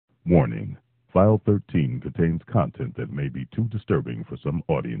Warning: File 13 contains content that may be too disturbing for some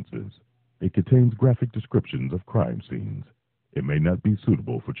audiences. It contains graphic descriptions of crime scenes. It may not be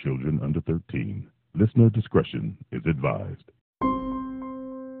suitable for children under 13. Listener discretion is advised.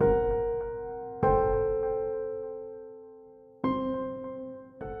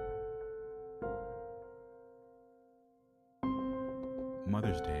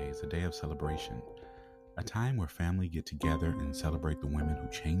 Mother's Day is a day of celebration, a time where family get together and celebrate the women who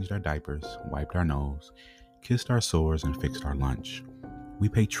changed our diapers, wiped our nose, kissed our sores, and fixed our lunch. We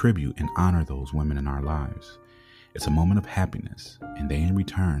pay tribute and honor those women in our lives. It's a moment of happiness, and they in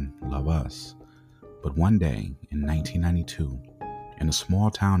return love us. But one day, in 1992, in a small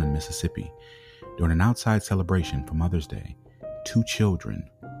town in Mississippi, during an outside celebration for Mother's Day, 2 children,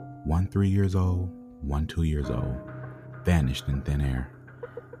 one 3 years old, one 2 years old, vanished in thin air.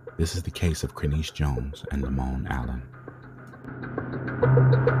 This is the case of Kreneice Jones and LaMoine Allen.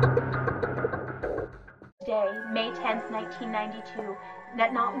 Day, May 10th, 1992,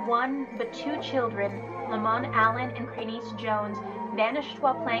 that not one but 2 children, LaMoine Allen and Kreneice Jones, vanished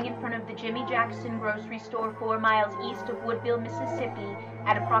while playing in front of the Jimmy Jackson grocery store 4 miles east of Woodville, Mississippi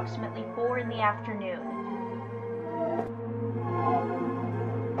at approximately 4 in the afternoon.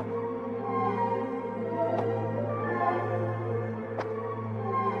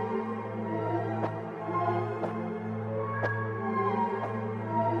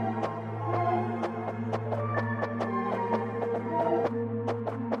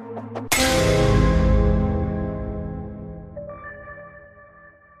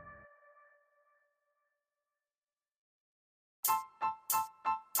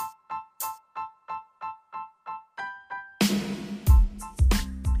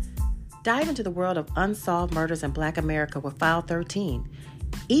 Dive into the world of unsolved murders in Black America with File 13.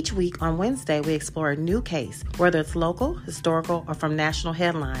 Each week on Wednesday, we explore a new case, whether it's local, historical, or from national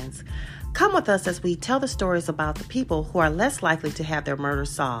headlines. Come with us as we tell the stories about the people who are less likely to have their murders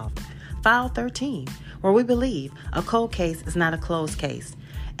solved. File 13, where we believe a cold case is not a closed case.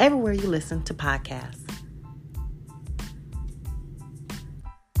 Everywhere you listen to podcasts.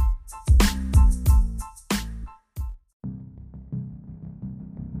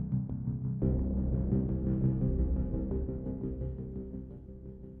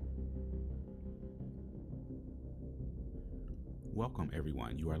 Welcome,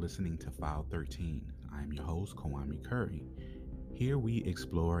 everyone. You are listening to File 13. I am your host, Kwame Curry. Here we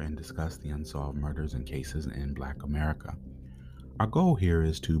explore and discuss the unsolved murders and cases in Black America. Our goal here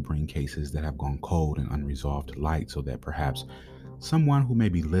is to bring cases that have gone cold and unresolved to light so that perhaps someone who may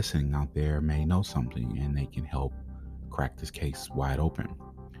be listening out there may know something and they can help crack this case wide open.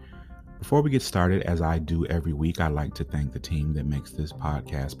 Before we get started, as I do every week, I'd like to thank the team that makes this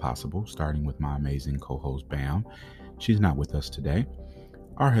podcast possible, starting with my amazing co-host, Bam. She's not with us today.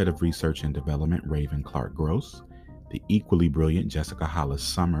 Our head of research and development, Raven Clark Gross. The equally brilliant Jessica Hollis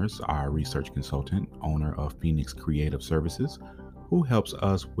Summers, our research consultant, owner of Phoenix Creative Services, who helps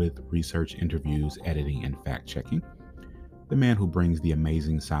us with research, interviews, editing, and fact-checking. The man who brings the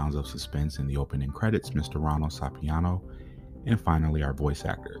amazing sounds of suspense in the opening credits, Mr. Ronald Sapiano. And finally, our voice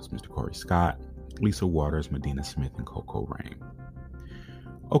actors, Mr. Corey Scott, Lisa Waters, Medina Smith, and Coco Rain.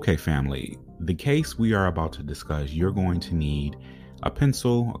 Okay, family, the case we are about to discuss, you're going to need a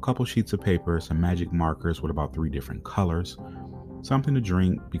pencil, a couple sheets of paper, some magic markers with about 3 different colors, something to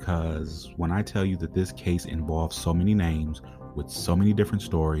drink, because when I tell you that this case involves so many names with so many different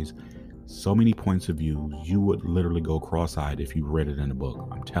stories, so many points of view, you would literally go cross-eyed if you read it in a book.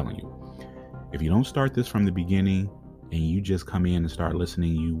 I'm telling you. If you don't start this from the beginning and you just come in and start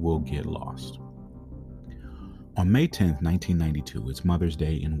listening, you will get lost. On May 10th, 1992, it's Mother's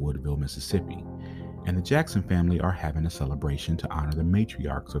Day in Woodville, Mississippi, and the Jackson family are having a celebration to honor the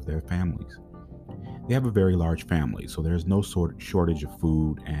matriarchs of their families. They have a very large family, so there's no shortage of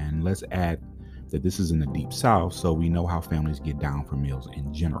food, and let's add that this is in the Deep South, so we know how families get down for meals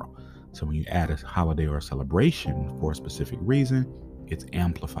in general. So when you add a holiday or a celebration for a specific reason, it's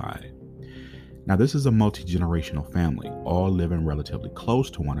amplified. Now, this is a multi-generational family, all living relatively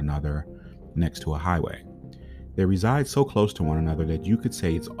close to one another next to a highway. They reside so close to one another that you could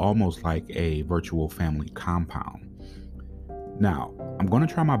say it's almost like a virtual family compound. Now, I'm going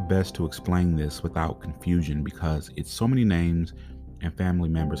to try my best to explain this without confusion because it's so many names and family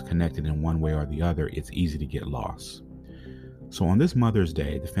members connected in one way or the other, it's easy to get lost. So on this Mother's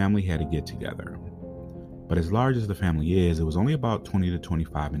Day, the family had a get together. But as large as the family is, it was only about 20 to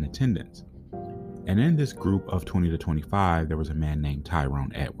 25 in attendance. And in this group of 20 to 25, there was a man named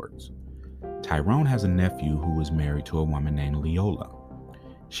Tyrone Edwards. Tyrone has a nephew who was married to a woman named Leola.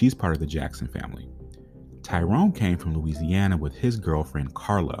 She's part of the Jackson family. Tyrone came from Louisiana with his girlfriend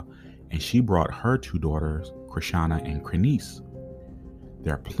Carla, and she brought her 2 daughters, Krishana and Kreneice.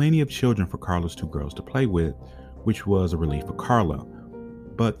 There are plenty of children for Carla's 2 girls to play with, which was a relief for Carla.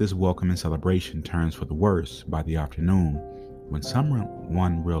 But this welcome and celebration turns for the worse by the afternoon when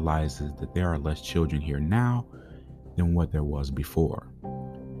someone realizes that there are less children here now than what there was before.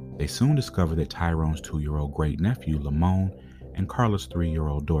 They soon discover that Tyrone's 2-year-old great-nephew, LaMoine, and Carla's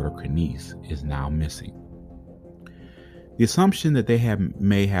 3-year-old daughter, Kreneice, is now missing. The assumption that they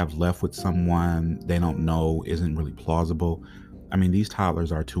may have left with someone they don't know isn't really plausible. I mean, these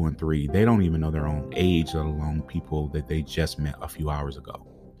toddlers are 2 and 3. They don't even know their own age, let alone people that they just met a few hours ago.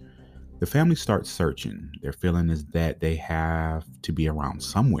 The family starts searching. Their feeling is that they have to be around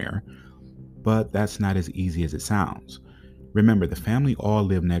somewhere, but that's not as easy as it sounds. Remember, the family all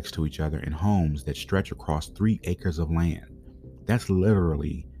live next to each other in homes that stretch across 3 acres of land. That's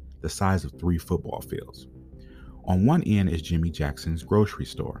literally the size of 3 football fields. On one end is Jimmy Jackson's grocery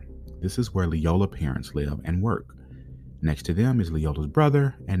store. This is where Leola's parents live and work. Next to them is Leola's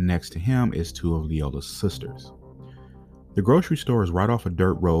brother, and next to him is 2 of Leola's sisters. The grocery store is right off a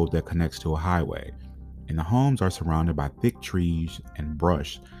dirt road that connects to a highway, and the homes are surrounded by thick trees and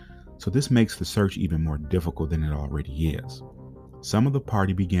brush, so this makes the search even more difficult than it already is. Some of the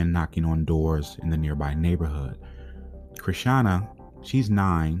party began knocking on doors in the nearby neighborhood. Krishana, she's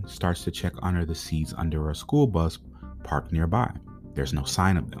 9, starts to check under the seats under a school bus parked nearby. There's no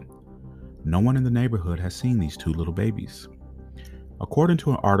sign of them. No one in the neighborhood has seen these 2 little babies. According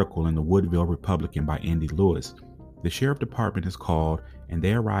to an article in the Woodville Republican by Andy Lewis, the sheriff department is called and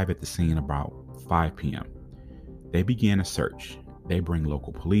they arrive at the scene about 5 p.m. They begin a search. They bring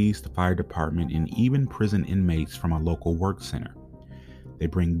local police, the fire department, and even prison inmates from a local work center. They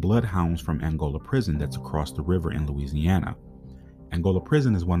bring bloodhounds from Angola Prison that's across the river in Louisiana. Angola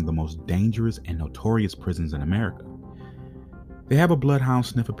Prison is one of the most dangerous and notorious prisons in America. They have a bloodhound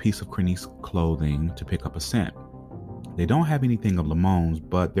sniff a piece of Kreneice's clothing to pick up a scent. They don't have anything of LaMoine's,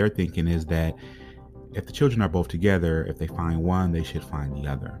 but their thinking is that if the children are both together, if they find one, they should find the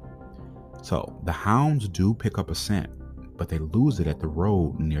other. So the hounds do pick up a scent, but they lose it at the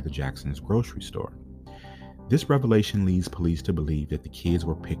road near the Jackson's grocery store. This revelation leads police to believe that the kids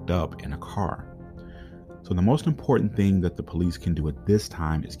were picked up in a car. So the most important thing that the police can do at this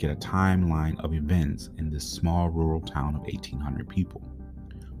time is get a timeline of events in this small rural town of 1,800 people.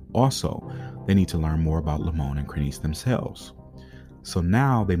 Also, they need to learn more about LaMoine and Kreneice themselves. So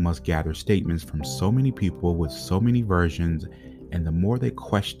now they must gather statements from so many people with so many versions, and the more they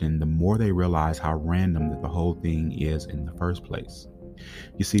question, the more they realize how random that the whole thing is in the first place.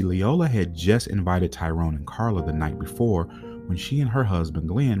 You see, Leola had just invited Tyrone and Carla the night before when she and her husband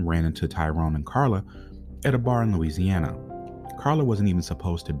Glenn ran into Tyrone and Carla at a bar in Louisiana. Carla wasn't even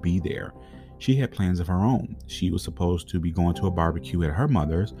supposed to be there. She had plans of her own. She was supposed to be going to a barbecue at her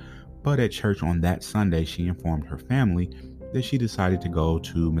mother's, but at church on that Sunday, she informed her family that she decided to go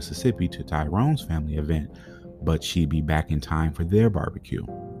to Mississippi to Tyrone's family event, but she'd be back in time for their barbecue.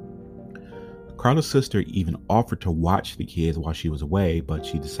 Carla's sister even offered to watch the kids while she was away, but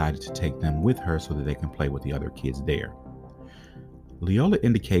she decided to take them with her so that they can play with the other kids there. Leola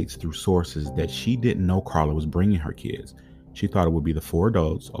indicates through sources that she didn't know Carla was bringing her kids. She thought it would be the 4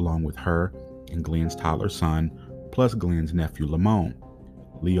 adults along with her and Glenn's toddler son, plus Glenn's nephew LaMoine.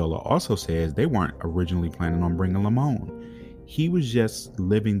 Leola also says they weren't originally planning on bringing LaMoine. He was just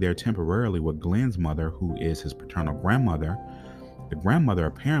living there temporarily with Glenn's mother, who is his paternal grandmother. The grandmother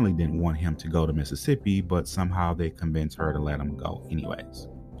apparently didn't want him to go to Mississippi, but somehow they convinced her to let him go anyways.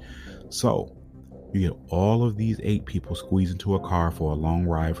 So, you get all of these 8 people squeezed into a car for a long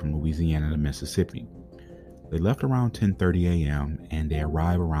ride from Louisiana to Mississippi. They left around 10:30 a.m. and they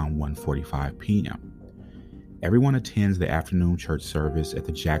arrive around 1:45 p.m. Everyone attends the afternoon church service at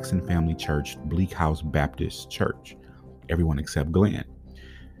the Jackson Family Church Bleak House Baptist Church. Everyone except Glenn.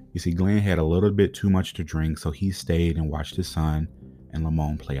 You see, Glenn had a little bit too much to drink, so he stayed and watched his son and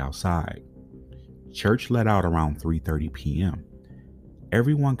LaMoine play outside. Church let out around 3:30 p.m.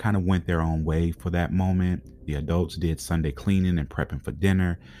 Everyone kind of went their own way for that moment. The adults did Sunday cleaning and prepping for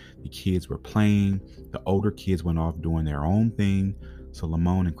dinner. The kids were playing. The older kids went off doing their own thing. So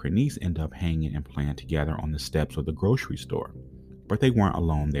LaMoine and Kreneice end up hanging and playing together on the steps of the grocery store. But they weren't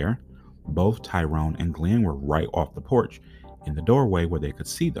alone there. Both Tyrone and Glenn were right off the porch in the doorway where they could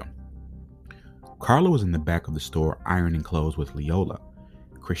see them. Carla was in the back of the store ironing clothes with Leola.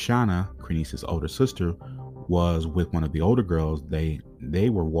 Krishana, Kreneice's older sister, was with one of the older girls. They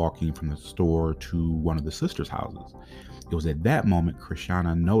were walking from the store to one of the sisters' houses. It was at that moment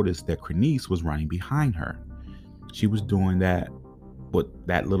Krishana noticed that Kreneice was running behind her. She was doing that what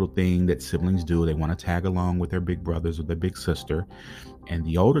that little thing that siblings do. They want to tag along with their big brothers or their big sister. And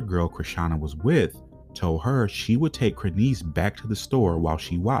the older girl Krishana was with told her she would take Kreneice back to the store while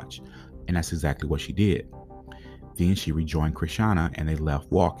she watched. And that's exactly what she did. Then she rejoined Krishana and they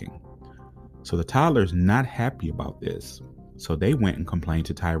left walking. So the toddler's not happy about this. So they went and complained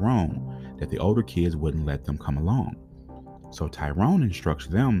to Tyrone that the older kids wouldn't let them come along. So Tyrone instructs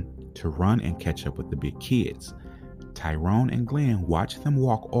them to run and catch up with the big kids. Tyrone and Glenn watch them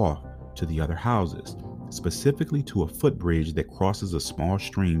walk off to the other houses, specifically to a footbridge that crosses a small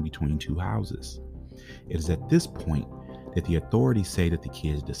stream between two houses. It is at this point that the authorities say that the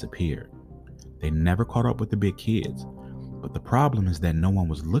kids disappeared. They never caught up with the big kids, but the problem is that no one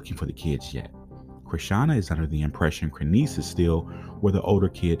was looking for the kids yet. Krishana is under the impression Kreneice is still where the older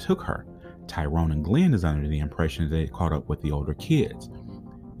kid took her. Tyrone and Glenn is under the impression that they caught up with the older kids.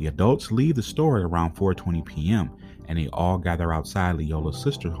 The adults leave the store at around 4:20 p.m. and they all gather outside Leola's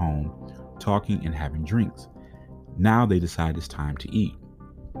sister's home, talking and having drinks. Now they decide it's time to eat.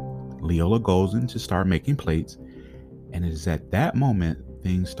 Leola goes in to start making plates, and it is at that moment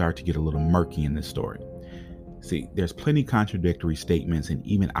things start to get a little murky in this story. See, there's plenty contradictory statements and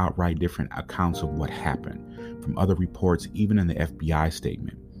even outright different accounts of what happened from other reports, even in the FBI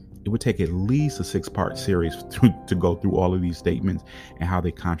statement. It would take at least a 6-part series to go through all of these statements and how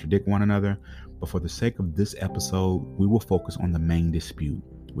they contradict one another. But for the sake of this episode, we will focus on the main dispute,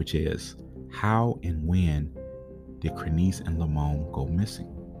 which is how and when did Kreneice and LaMoine go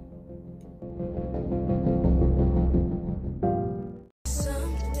missing?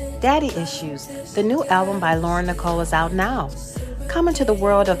 Daddy Issues, the new album by Lauren Nicole, is out now. Come into the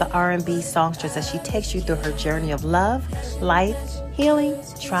world of the R&B songstress as she takes you through her journey of love, life, healing,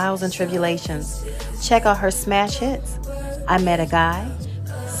 trials, and tribulations. Check out her smash hits, I Met a Guy,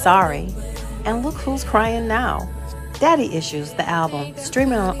 Sorry, and Look Who's Crying Now. Daddy Issues, the album,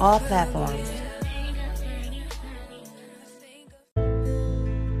 streaming on all platforms.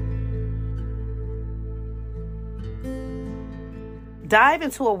 Dive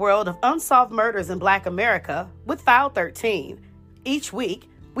into a world of unsolved murders in Black America with File 13. Each week,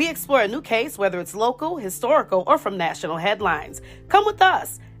 we explore a new case, whether it's local, historical, or from national headlines. Come with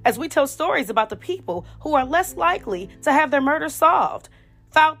us as we tell stories about the people who are less likely to have their murders solved.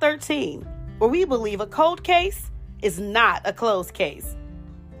 File 13, where we believe a cold case is not a closed case.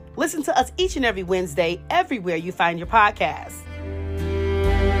 Listen to us each and every Wednesday, everywhere you find your podcasts.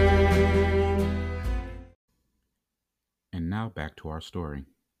 And now back to our story.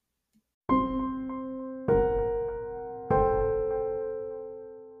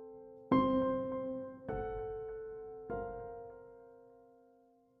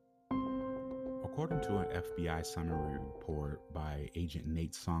 According to an FBI summary report by Agent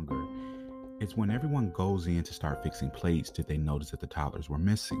Nate Songer, it's when everyone goes in to start fixing plates did they notice that the toddlers were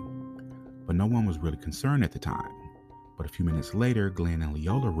missing. But no one was really concerned at the time. But a few minutes later, Glenn and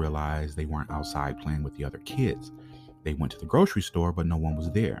Leola realized they weren't outside playing with the other kids. They went to the grocery store, but no one was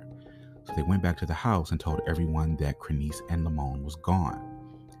there. So they went back to the house and told everyone that Kreneice and LaMoine was gone.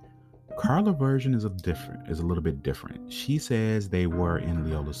 Carla's version is a little bit different. She says they were in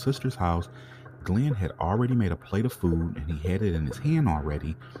Leola's sister's house. Glenn had already made a plate of food and he had it in his hand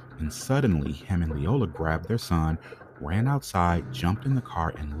already. And suddenly, him and Leola grabbed their son, ran outside, jumped in the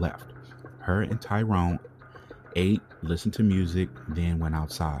car, and left. Her and Tyrone ate, listened to music, then went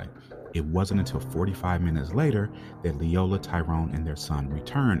outside. It wasn't until 45 minutes later that Leola, Tyrone, and their son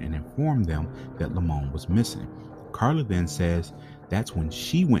returned and informed them that LaMoine was missing. Carla then says that's when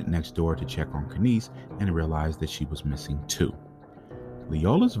she went next door to check on Kreneice and realized that she was missing too.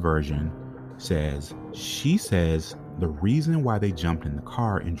 Leola's version says the reason why they jumped in the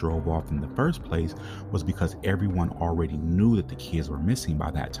car and drove off in the first place was because everyone already knew that the kids were missing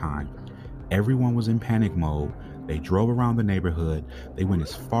by that time. Everyone was in panic mode. They drove around the neighborhood. They went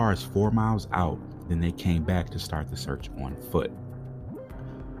as far as 4 miles out. Then they came back to start the search on foot.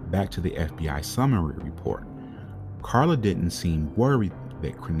 Back to the FBI summary report. Carla didn't seem worried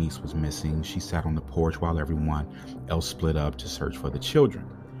that Kreneice was missing. She sat on the porch while everyone else split up to search for the children.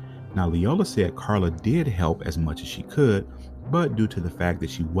 Now, Leola said Carla did help as much as she could, but due to the fact that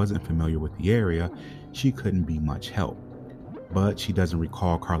she wasn't familiar with the area, she couldn't be much help. But she doesn't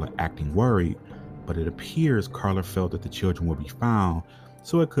recall Carla acting worried, but it appears Carla felt that the children would be found,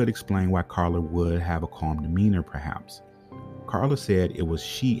 so it could explain why Carla would have a calm demeanor perhaps. Carla said it was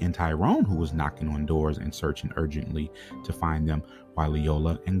she and Tyrone who was knocking on doors and searching urgently to find them, while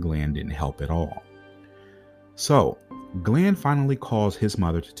Leola and Glenn didn't help at all. So, Glenn finally calls his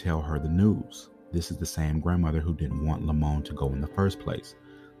mother to tell her the news. This is the same grandmother who didn't want LaMoine to go in the first place.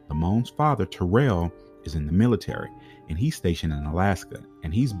 LaMoine's father, Terrell, is in the military, and he's stationed in Alaska,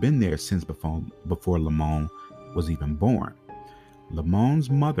 and he's been there since before LaMoine was even born. LaMoine's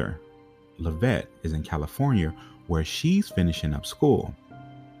mother, Lavette, is in California, where she's finishing up school.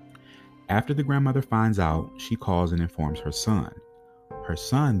 After the grandmother finds out, she calls and informs her son. Her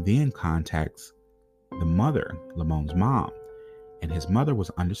son then contacts the mother, LaMoine's mom, and his mother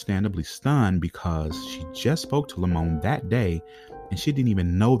was understandably stunned because she just spoke to LaMoine that day, and she didn't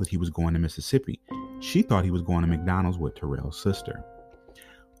even know that he was going to Mississippi. She thought he was going to McDonald's with Terrell's sister.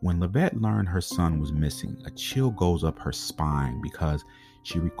 When Lavette learned her son was missing, a chill goes up her spine because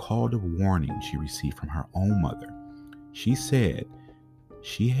she recalled a warning she received from her own mother. She said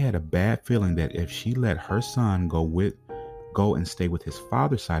she had a bad feeling that if she let her son go and stay with his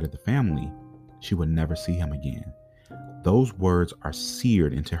father's side of the family, she would never see him again. Those words are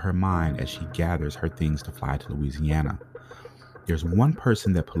seared into her mind as she gathers her things to fly to Louisiana. There's one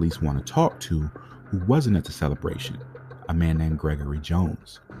person that police want to talk to who wasn't at the celebration, a man named Gregory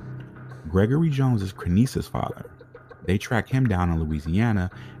Jones. Gregory Jones is Kreneice's father. They track him down in Louisiana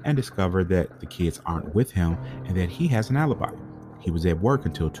and discover that the kids aren't with him and that he has an alibi. He was at work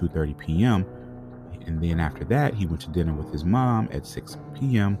until 2:30 p.m. and then after that he went to dinner with his mom at 6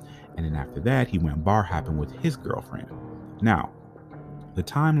 p.m. and then after that he went bar hopping with his girlfriend. Now, the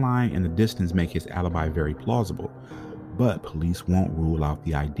timeline and the distance make his alibi very plausible, but police won't rule out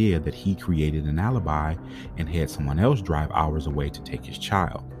the idea that he created an alibi and had someone else drive hours away to take his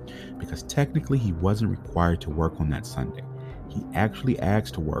child, because technically he wasn't required to work on that Sunday. He actually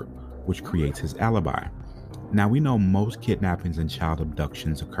asked to work, which creates his alibi. Now, we know most kidnappings and child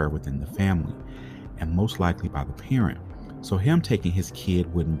abductions occur within the family, and most likely by the parent, so him taking his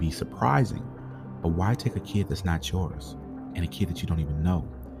kid wouldn't be surprising. But why take a kid that's not yours and a kid that you don't even know?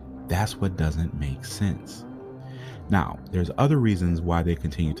 That's what doesn't make sense. Now, there's other reasons why they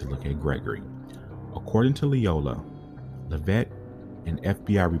continue to look at Gregory. According to Leola, Lavette, and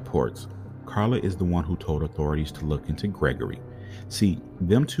FBI reports, Carla is the one who told authorities to look into Gregory. See,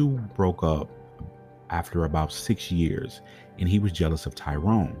 them two broke up after about 6 years, and he was jealous of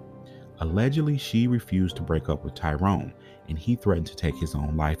Tyrone. Allegedly, she refused to break up with Tyrone, and he threatened to take his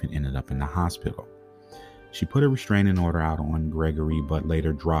own life and ended up in the hospital. She put a restraining order out on Gregory, but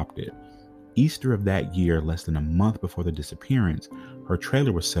later dropped it. Easter of that year, less than a month before the disappearance, her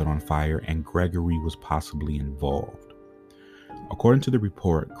trailer was set on fire and Gregory was possibly involved. According to the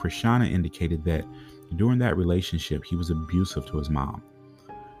report, Krishana indicated that during that relationship, he was abusive to his mom.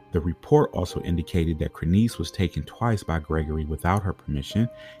 The report also indicated that Kreneice was taken twice by Gregory without her permission,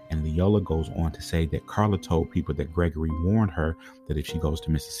 and Leola goes on to say that Carla told people that Gregory warned her that if she goes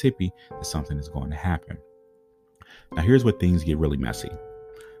to Mississippi, that something is going to happen. Now here's where things get really messy.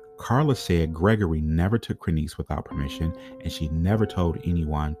 Carla said Gregory never took Kreneice without permission, and she never told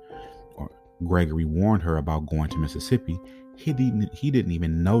anyone, or Gregory warned her about going to Mississippi. He didn't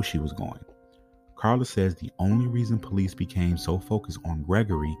even know she was going. Carla says the only reason police became so focused on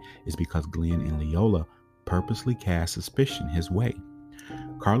Gregory is because Glenn and Leola purposely cast suspicion his way.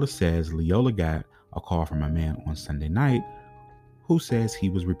 Carla says Leola got a call from a man on Sunday night who says he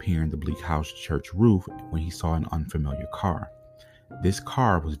was repairing the Bleak House church roof when he saw an unfamiliar car. This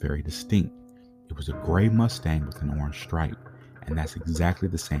car was very distinct. It was a gray Mustang with an orange stripe, and that's exactly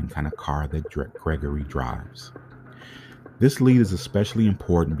the same kind of car that Gregory drives. This lead is especially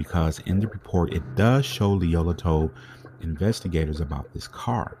important because in the report it does show Leola told investigators about this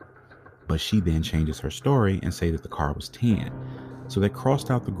car, but she then changes her story and say that the car was tan. So they crossed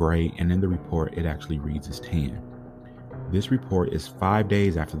out the gray, and in the report it actually reads as tan. This report is 5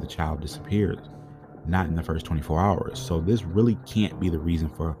 days after the child disappeared, not in the first 24 hours. So this really can't be the reason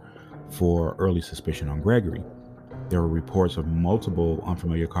for early suspicion on Gregory. There were reports of multiple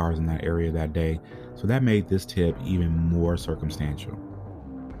unfamiliar cars in that area that day, so that made this tip even more circumstantial.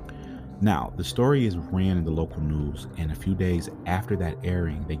 Now, the story is ran in the local news, and a few days after that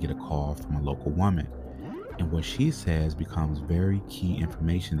airing, they get a call from a local woman. And what she says becomes very key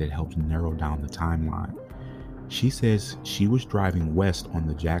information that helps narrow down the timeline. She says she was driving west on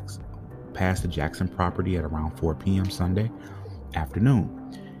past the Jackson property at around 4 p.m. Sunday afternoon.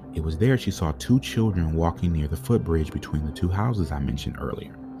 It was there she saw two children walking near the footbridge between the two houses I mentioned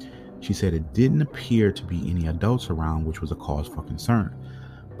earlier. She said it didn't appear to be any adults around, which was a cause for concern,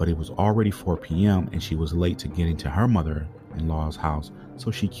 but it was already 4 p.m. and she was late to getting to her mother-in-law's house, so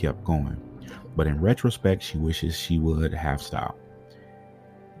she kept going. But in retrospect, she wishes she would have stopped.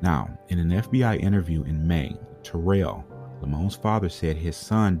 Now, in an FBI interview in May, Terrell, LaMoine's father, said his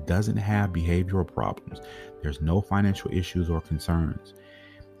son doesn't have behavioral problems. There's no financial issues or concerns.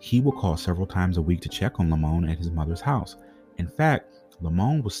 He will call several times a week to check on LaMoine at his mother's house. In fact,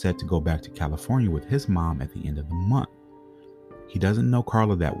 LaMoine was set to go back to California with his mom at the end of the month. He doesn't know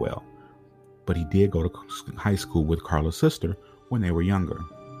Carla that well, but he did go to high school with Carla's sister when they were younger.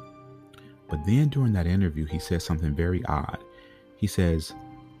 But then during that interview, he said something very odd. He says,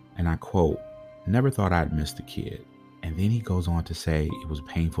 and I quote, "Never thought I'd miss the kid." And then he goes on to say it was a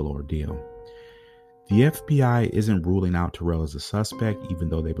painful ordeal. The FBI isn't ruling out Terrell as a suspect, even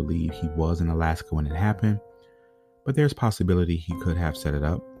though they believe he was in Alaska when it happened. But there's possibility he could have set it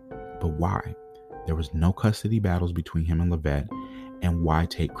up. But why? There was no custody battles between him and Lavette. And why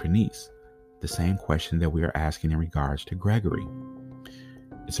take Kreneice? The same question that we are asking in regards to Gregory.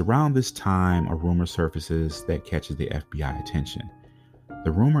 It's around this time a rumor surfaces that catches the FBI attention.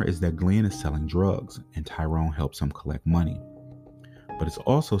 The rumor is that Glenn is selling drugs and Tyrone helps him collect money. But it's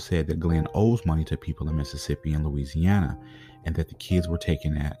also said that Glenn owes money to people in Mississippi and Louisiana, and that the kids were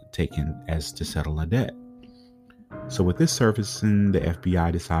taken as to settle a debt. So with this surfacing, the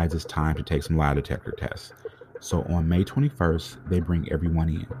FBI decides it's time to take some lie detector tests. So on May 21st, they bring everyone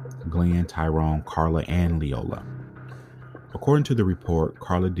in: Glenn, Tyrone, Carla, and Leola. According to the report,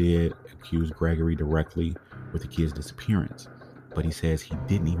 Carla did accuse Gregory directly with the kids' disappearance, but he says he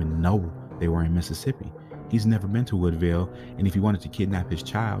didn't even know they were in Mississippi. He's never been to Woodville, and if he wanted to kidnap his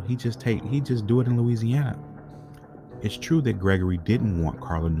child, he'd just do it in Louisiana. It's true that Gregory didn't want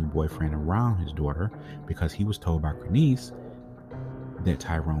Carla's new boyfriend around his daughter because he was told by Kreneice that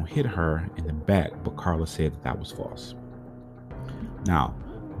Tyrone hit her in the back, but Carla said that was false. Now,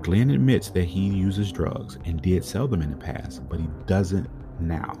 Glenn admits that he uses drugs and did sell them in the past, but he doesn't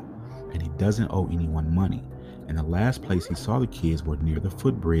now, and he doesn't owe anyone money. And the last place he saw the kids were near the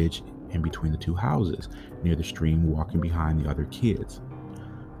footbridge in between the two houses, near the stream, walking behind the other kids.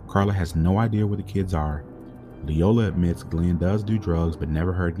 Carla has no idea where the kids are. Leola admits Glenn does do drugs, but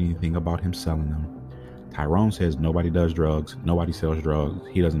never heard anything about him selling them. Tyrone says nobody does drugs, nobody sells drugs,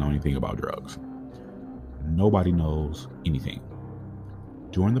 he doesn't know anything about drugs. Nobody knows anything.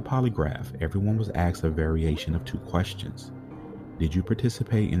 During the polygraph, everyone was asked a variation of two questions. Did you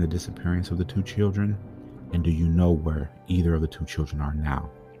participate in the disappearance of the two children? And do you know where either of the two children are now?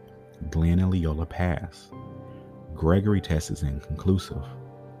 Glenn and Leola pass. Gregory test is inconclusive.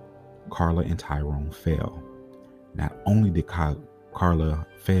 Carla and Tyrone fail. Not only did Carla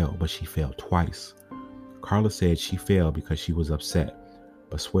fail, but she failed twice. Carla said she failed because she was upset,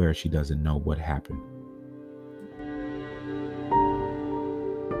 but swears she doesn't know what happened.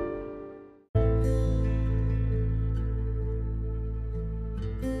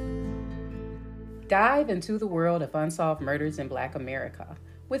 Dive into the world of unsolved murders in Black America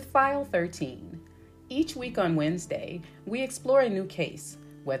with File 13. Each week on Wednesday, we explore a new case,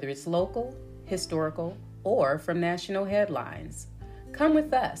 whether it's local, historical, or from national headlines. Come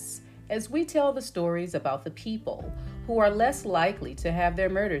with us as we tell the stories about the people who are less likely to have their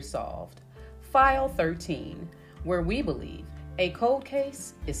murders solved. File 13, where we believe a cold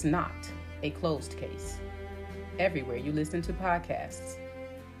case is not a closed case. Everywhere you listen to podcasts.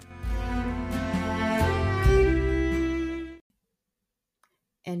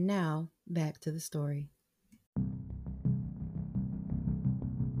 And now, back to the story.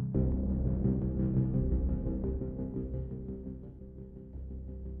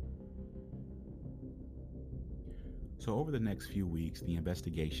 So over the next few weeks, the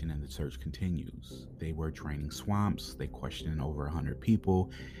investigation and the search continues. They were draining swamps, they questioned over 100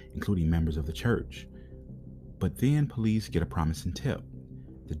 people, including members of the church. But then police get a promising tip.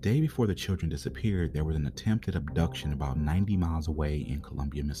 The day before the children disappeared, there was an attempted abduction about 90 miles away in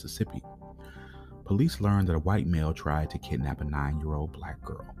Columbia, Mississippi. Police learned that a white male tried to kidnap a 9-year-old black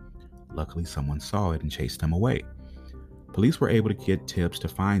girl. Luckily, someone saw it and chased him away. Police were able to get tips to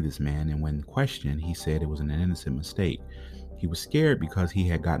find this man, and when questioned, he said it was an innocent mistake. He was scared because he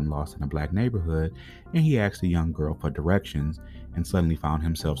had gotten lost in a black neighborhood, and he asked a young girl for directions and suddenly found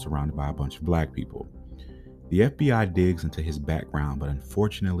himself surrounded by a bunch of black people. The FBI digs into his background, but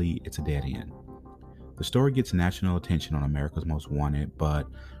unfortunately, it's a dead end. The story gets national attention on America's Most Wanted, but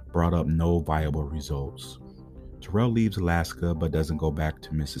brought up no viable results. Terrell leaves Alaska, but doesn't go back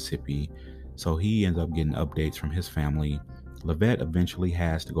to Mississippi, so he ends up getting updates from his family. Lavette eventually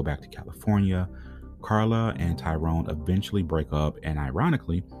has to go back to California. Carla and Tyrone eventually break up, and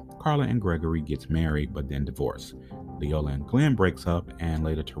ironically, Carla and Gregory gets married, but then divorce. Leola and Glenn breaks up, and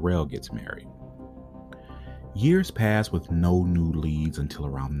later Terrell gets married. Years pass with no new leads until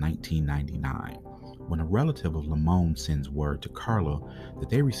around 1999, when a relative of LaMoine sends word to Carla that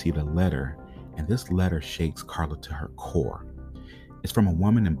they received a letter, and this letter shakes Carla to her core. It's from a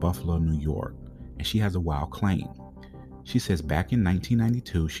woman in Buffalo, New York, and she has a wild claim. She says back in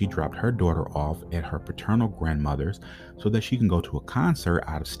 1992, she dropped her daughter off at her paternal grandmother's so that she can go to a concert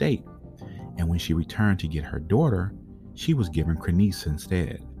out of state. And when she returned to get her daughter, she was given Kreneice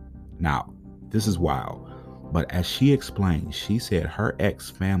instead. Now, this is wild, but as she explained, she said her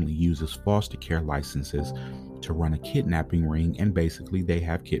ex-family uses foster care licenses to run a kidnapping ring, and basically they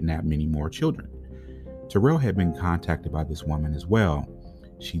have kidnapped many more children. Terrell had been contacted by this woman as well.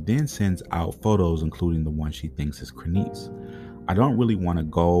 She then sends out photos, including the one she thinks is Kreneice. I don't really want to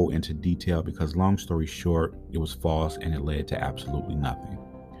go into detail because, long story short, it was false and it led to absolutely nothing.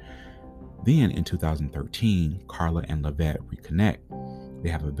 Then in 2013, Carla and Lavette reconnect. They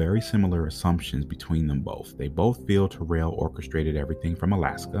have a very similar assumptions between them both. They both feel Terrell orchestrated everything from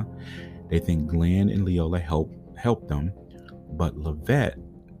Alaska. They think Glenn and Leola helped them, but Lavette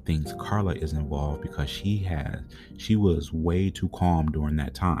thinks Carla is involved because she was way too calm during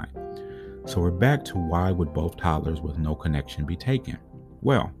that time. So we're back to why would both toddlers with no connection be taken?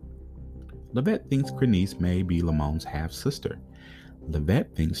 Well, Lavette thinks Kreneice may be LaMoine's half-sister.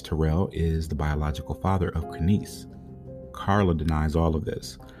 Lavette thinks Terrell is the biological father of Kreneice. Carla denies all of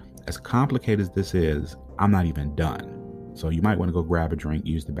this. As complicated as this is, I'm not even done. So you might want to go grab a drink,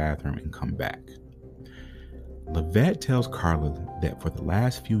 use the bathroom, and come back. Lavette tells Carla that for the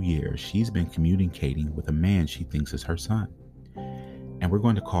last few years, she's been communicating with a man she thinks is her son. And we're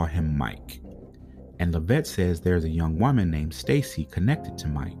going to call him Mike. And Lavette says there's a young woman named Stacy connected to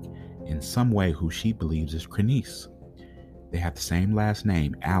Mike in some way who she believes is Kreneice. They have the same last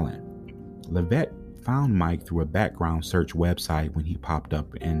name, Allen. Lavette found Mike through a background search website when he popped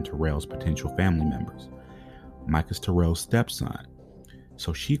up in Terrell's potential family members. Mike is Terrell's stepson.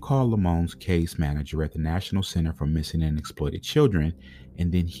 So she called LaMoine's case manager at the National Center for Missing and Exploited Children,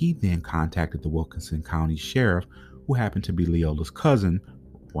 and then he contacted the Wilkinson County Sheriff, who happened to be Leola's cousin,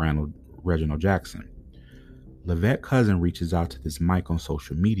 Reginald Jackson. Lavette's cousin reaches out to this Mike on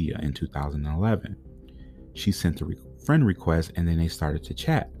social media in 2011. She sent a friend request, and then they started to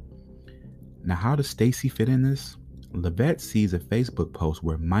chat. Now, how does Stacy fit in this? Lavette sees a Facebook post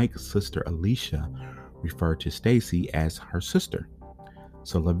where Mike's sister Alicia referred to Stacy as her sister.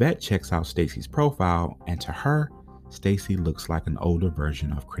 So Lavette checks out Stacy's profile, and to her, Stacy looks like an older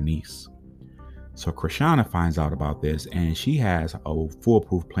version of Kreneice. So Krishana finds out about this, and she has a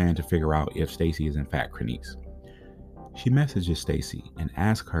foolproof plan to figure out if Stacy is in fact Kreneice. She messages Stacy and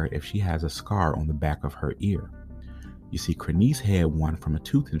asks her if she has a scar on the back of her ear. You see, Kreneice had one from a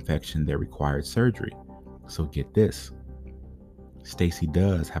tooth infection that required surgery. So get this, Stacy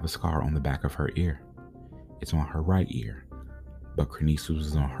does have a scar on the back of her ear. It's on her right ear, but Kreneice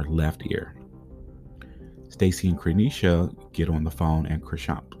was on her left ear. Stacy and Kreneice get on the phone, and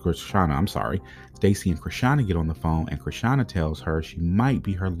Stacy and Krishana get on the phone, and Krishana tells her she might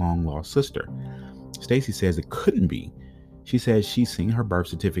be her long-lost sister. Stacy says it couldn't be. She says she's seen her birth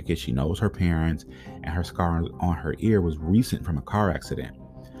certificate, she knows her parents, and her scar on her ear was recent from a car accident.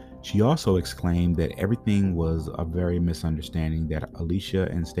 She also exclaimed that everything was a very misunderstanding, that Alicia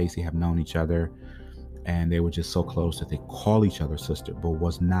and Stacy have known each other, and they were just so close that they call each other sister, but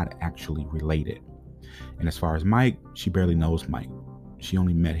was not actually related. And as far as Mike, she barely knows Mike. She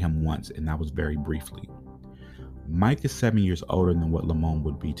only met him once, and that was very briefly. Mike is 7 years older than what LaMoine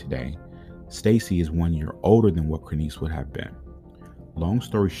would be today. Stacy is 1 year older than what Kreneice would have been. Long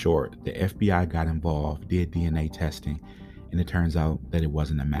story short, the FBI got involved, did DNA testing, and it turns out that it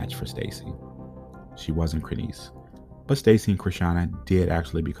wasn't a match for Stacy. She wasn't Kreneice. But Stacy and Krishana did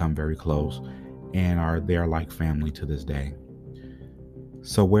actually become very close, and they're like family to this day.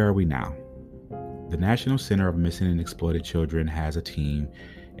 So where are we now? The National Center of Missing and Exploited Children has a team,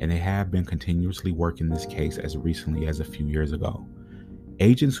 and they have been continuously working this case as recently as a few years ago.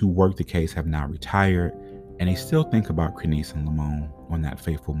 Agents who worked the case have now retired, and they still think about Kreneice and LaMoine on that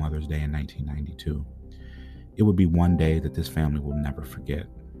fateful Mother's Day in 1992. It would be one day that this family will never forget.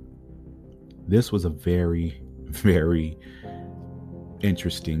 This was a very, very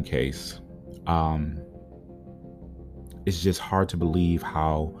interesting case. It's just hard to believe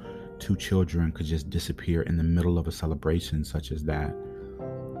how two children could just disappear in the middle of a celebration such as that.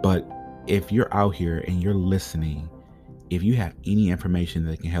 But if you're out here and you're listening, if you have any information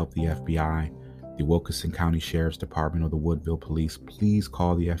that can help the FBI, the Wilkinson County Sheriff's Department, or the Woodville Police, please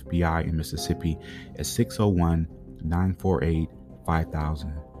call the FBI in Mississippi at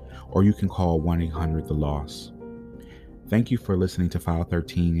 601-948-5000, or you can call 1-800-THE-LOSS. Thank you for listening to File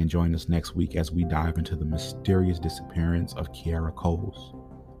 13, and join us next week as we dive into the mysterious disappearance of Kiara Coles.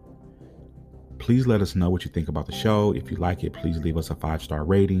 Please let us know what you think about the show. If you like it, please leave us a 5-star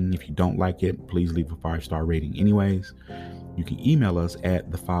rating. If you don't like it, please leave a 5-star rating anyways. You can email us at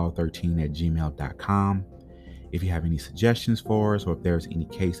thefile13@gmail.com. If you have any suggestions for us, or if there's any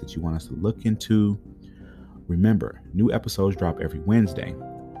case that you want us to look into, remember, new episodes drop every Wednesday.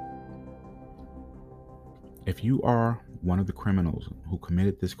 If you are one of the criminals who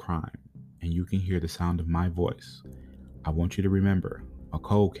committed this crime and you can hear the sound of my voice, I want you to remember, a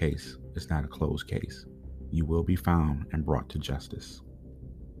cold case is not a closed case. You will be found and brought to justice.